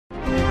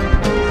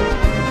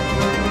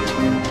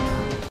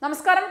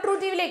നമസ്കാരം, ട്രൂ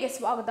ടിവിയിലേക്ക്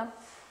സ്വാഗതം.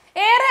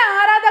 ഏറെ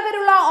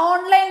ആരാധകരുള്ള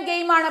ഓൺലൈൻ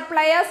ഗെയിമാണ്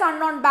പ്ലെയേഴ്സ്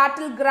അൺനോൺ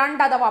ബാറ്റിൽ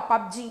ഗ്രൗണ്ട് അഥവാ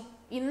പബ്ജി.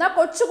 ഇന്ന്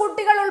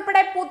കൊച്ചുകുട്ടികൾ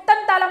ഉൾപ്പെടെ പുത്തൻ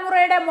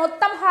തലമുറയുടെ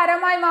മൊത്തം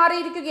ഹരമായി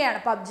മാറിയിരിക്കുകയാണ്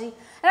പബ്ജി.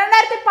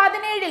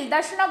 2017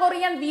 ദക്ഷിണ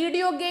കൊറിയൻ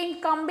വീഡിയോ ഗെയിം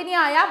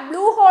കമ്പനിയായ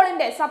ബ്ലൂ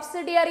ഹോളിന്റെ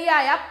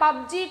സബ്സിഡിയറിയായ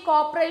പബ്ജി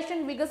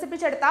കോർപ്പറേഷൻ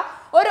വികസിപ്പിച്ചെടുത്ത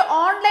ഒരു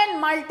ഓൺലൈൻ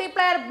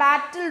മൾട്ടിപ്ലെയർ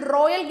ബാറ്റിൽ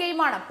റോയൽ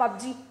ഗെയിമാണ്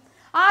പബ്ജി.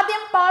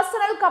 ആദ്യം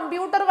പേഴ്സണൽ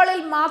കമ്പ്യൂട്ടറുകളിൽ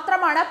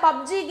മാത്രമാണ്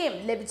പബ്ജി ഗെയിം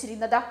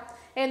ലഭിച്ചിരുന്നത്.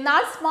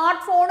 എന്നാൽ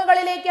സ്മാർട്ട്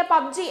ഫോണുകളിലേക്ക്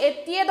പബ്ജി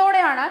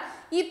എത്തിയതോടെയാണ്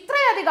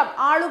ഇത്രയധികം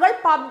ആളുകൾ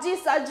പബ്ജി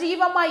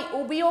സജീവമായി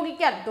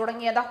ഉപയോഗിക്കാൻ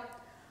തുടങ്ങിയത്.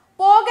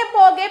 പോകെ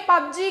പോകെ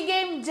പബ്ജി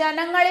ഗെയിം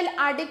ജനങ്ങളിൽ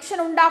അഡിക്ഷൻ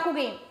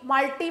ഉണ്ടാക്കുകയും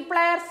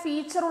മൾട്ടിപ്ലെയർ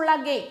ഫീച്ചറുള്ള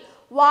ഗെയിം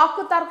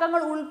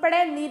വാക്കുതർക്കങ്ങൾ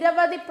ഉൾപ്പെടെ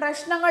നിരവധി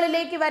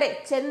പ്രശ്നങ്ങളിലേക്ക് വരെ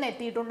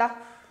ചെന്നെത്തിയിട്ടുണ്ട്.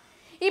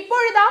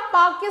 ഇപ്പോഴിതാ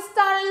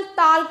പാകിസ്ഥാനിൽ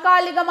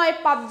താൽക്കാലികമായി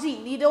പബ്ജി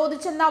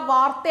നിരോധിച്ചെന്ന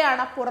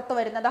വാർത്തയാണ് പുറത്തു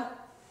വരുന്നത്.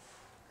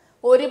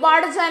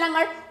 ഒരുപാട്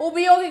ജനങ്ങൾ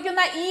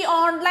ഉപയോഗിക്കുന്ന ഈ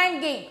ഓൺലൈൻ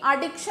ഗെയിം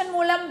അഡിക്ഷൻ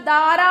മൂലം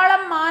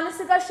ധാരാളം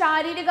മാനസിക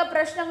ശാരീരിക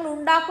പ്രശ്നങ്ങൾ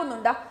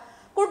ഉണ്ടാക്കുന്നുണ്ട്.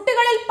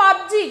 കുട്ടികളിൽ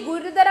പബ്ജി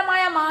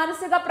ഗുരുതരമായ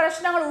മാനസിക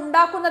പ്രശ്നങ്ങൾ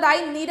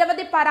ഉണ്ടാക്കുന്നതായി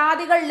നിരവധി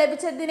പരാതികൾ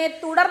ലഭിച്ചതിനെ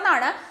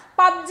തുടർന്നാണ്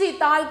പബ്ജി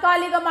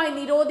താൽക്കാലികമായി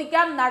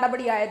നിരോധിക്കാൻ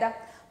നടപടിയായത്.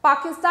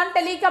 പാകിസ്ഥാൻ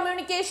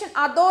ടെലികമ്മ്യൂണിക്കേഷൻ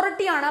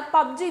അതോറിറ്റിയാണ്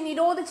പബ്ജി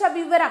നിരോധിച്ച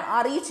വിവരം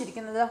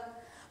അറിയിച്ചിരിക്കുന്നത്.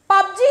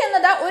 പബ്ജി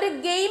എന്നത് ഒരു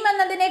ഗെയിം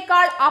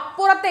എന്നതിനേക്കാൾ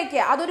അപ്പുറത്തേക്ക്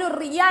അതൊരു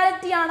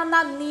റിയാലിറ്റി ആണെന്ന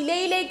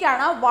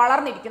നിലയിലേക്കാണ്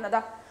വളർന്നിരിക്കുന്നത്.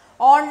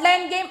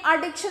 ഓൺലൈൻ ഗെയിം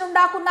അഡിക്ഷൻ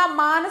ഉണ്ടാക്കുന്ന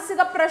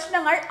മാനസിക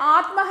പ്രശ്നങ്ങൾ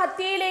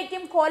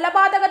ആത്മഹത്യയിലേക്കും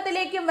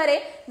കൊലപാതകത്തിലേക്കും വരെ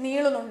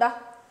നീളുന്നുണ്ട്.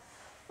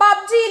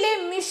 പബ്ജിയിലെ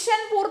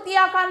മിഷൻ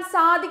പൂർത്തിയാക്കാൻ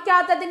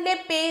സാധിക്കാത്തതിന്റെ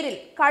പേരിൽ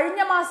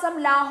കഴിഞ്ഞ മാസം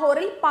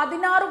ലാഹോറിൽ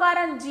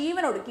 16കാരൻ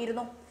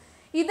ജീവനൊടുക്കിയിരുന്നു.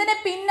 ഇതിന്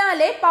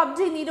പിന്നാലെ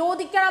പബ്ജി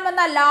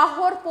നിരോധിക്കണമെന്ന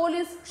ലാഹോർ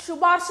പോലീസ്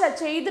ശുപാർശ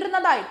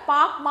ചെയ്തിരുന്നതായി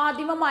പാക്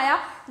മാധ്യമമായ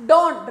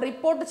ഡോൺ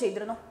റിപ്പോർട്ട്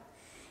ചെയ്തിരുന്നു.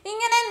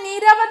 ഇങ്ങനെ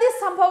നിരവധി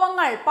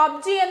സംഭവങ്ങൾ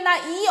പബ്ജി എന്ന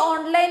ഈ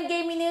ഓൺലൈൻ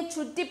ഗെയിമിനെ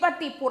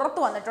ചുറ്റിപ്പറ്റി പുറത്തു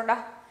വന്നിട്ടുണ്ട്.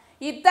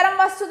 ഇത്തരം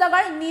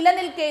വസ്തുതകൾ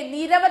നിലനിൽക്കെ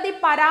നിരവധി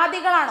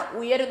പരാതികളാണ്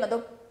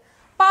ഉയരുന്നതും.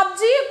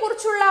 പബ്ജിയെ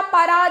കുറിച്ചുള്ള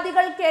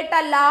പരാതികൾ കേട്ട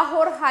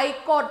ലാഹോർ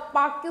ഹൈക്കോടതി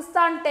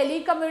പാകിസ്ഥാൻ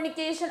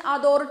ടെലികമ്മ്യൂണിക്കേഷൻ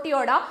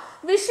അതോറിറ്റിയോട്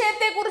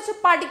വിഷയത്തെക്കുറിച്ച്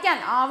പഠിക്കാൻ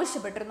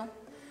ആവശ്യപ്പെട്ടിരുന്നു.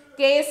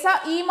 കേസ്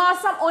ഈ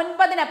മാസം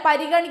 9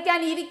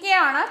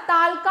 പരിഗണിക്കാനിരിക്കെയാണ്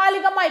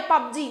താൽക്കാലികമായി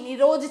പബ്ജി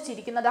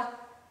നിരോധിച്ചിരിക്കുന്നത്.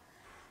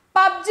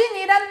 പബ്ജി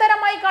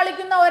നിരന്തരമായി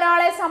കളിക്കുന്ന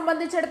ഒരാളെ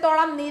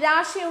സംബന്ധിച്ചിടത്തോളം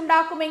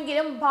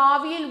നിരാശയുണ്ടാക്കുമെങ്കിലും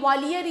ഭാവിയിൽ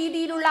വലിയ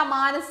രീതിയിലുള്ള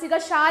മാനസിക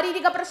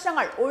ശാരീരിക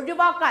പ്രശ്നങ്ങൾ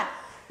ഒഴിവാക്കാൻ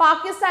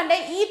പാകിസ്ഥാന്റെ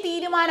ഈ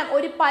തീരുമാനം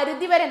ഒരു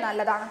പരിധിവരെ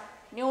നല്ലതാണ്.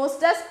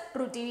 News desk,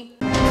 true TV.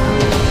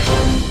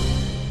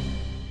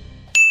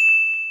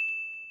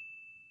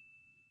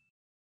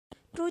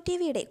 True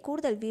ടിവിയുടെ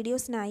കൂടുതൽ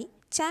വീഡിയോസിനായി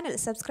ചാനൽ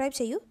സബ്സ്ക്രൈബ്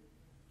ചെയ്യൂ,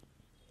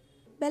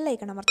 ബെൽ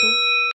ഐക്കൺ അമർത്തൂ.